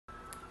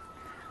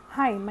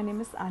Hi, my name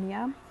is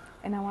Anya,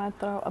 and I want to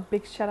throw a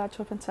big shout out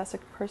to a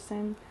fantastic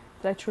person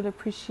that I truly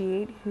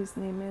appreciate. His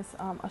name is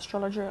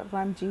Astrologer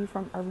Ramji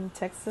from Irving,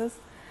 Texas.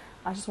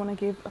 I just want to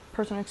give a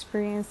personal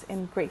experience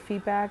and great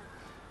feedback.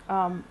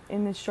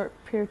 In this short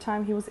period of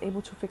time, he was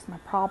able to fix my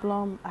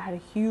problem. I had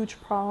a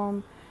huge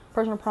problem,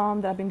 personal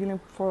problem that I've been dealing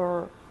with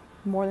for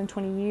more than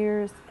 20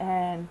 years,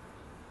 and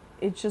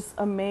it's just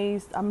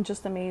amazed. I'm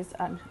just amazed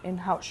at in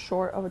how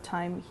short of a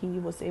time he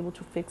was able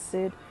to fix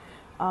it.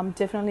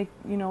 Definitely,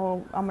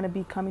 I'm gonna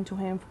be coming to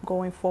him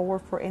going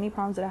forward for any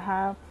problems that I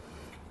have.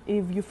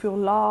 If you feel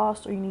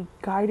lost or you need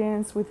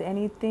guidance with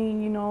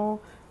anything,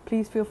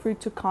 please feel free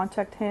to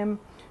contact him.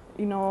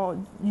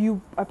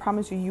 I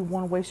promise you, you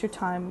won't waste your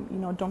time.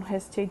 Don't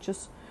hesitate.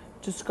 Just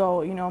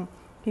go.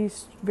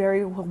 He's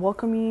very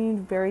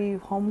welcoming, very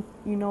home.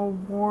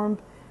 Warm.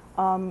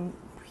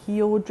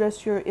 He'll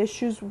address your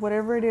issues,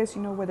 whatever it is.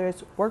 Whether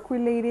it's work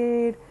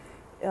related,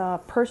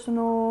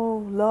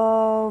 personal,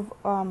 love,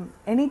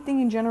 anything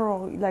in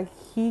general. Like,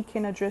 he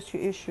can address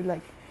your issue.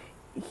 Like,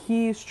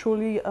 he is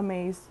truly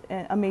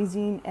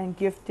amazing and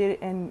gifted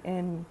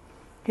in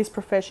his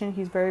profession.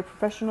 He's very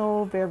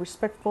professional, very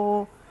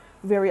respectful,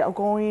 very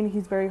outgoing.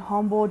 He's very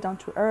humble, down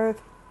to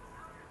earth.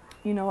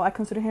 I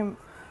consider him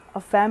a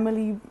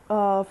family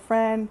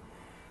friend.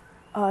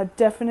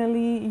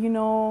 Definitely,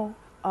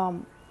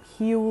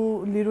 he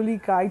will literally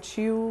guide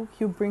you.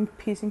 He'll bring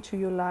peace into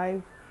your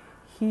life.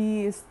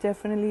 He is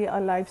definitely a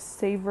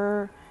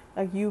lifesaver.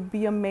 Like, you'll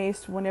be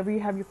amazed whenever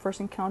you have your first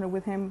encounter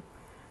with him.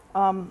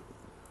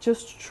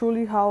 Just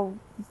truly how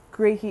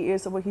great he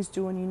is at what he's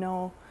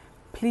doing.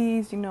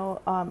 Please,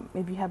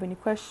 if you have any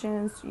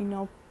questions,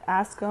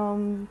 ask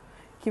him,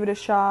 give it a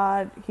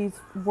shot. He's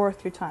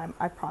worth your time,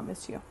 I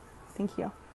promise you. Thank you.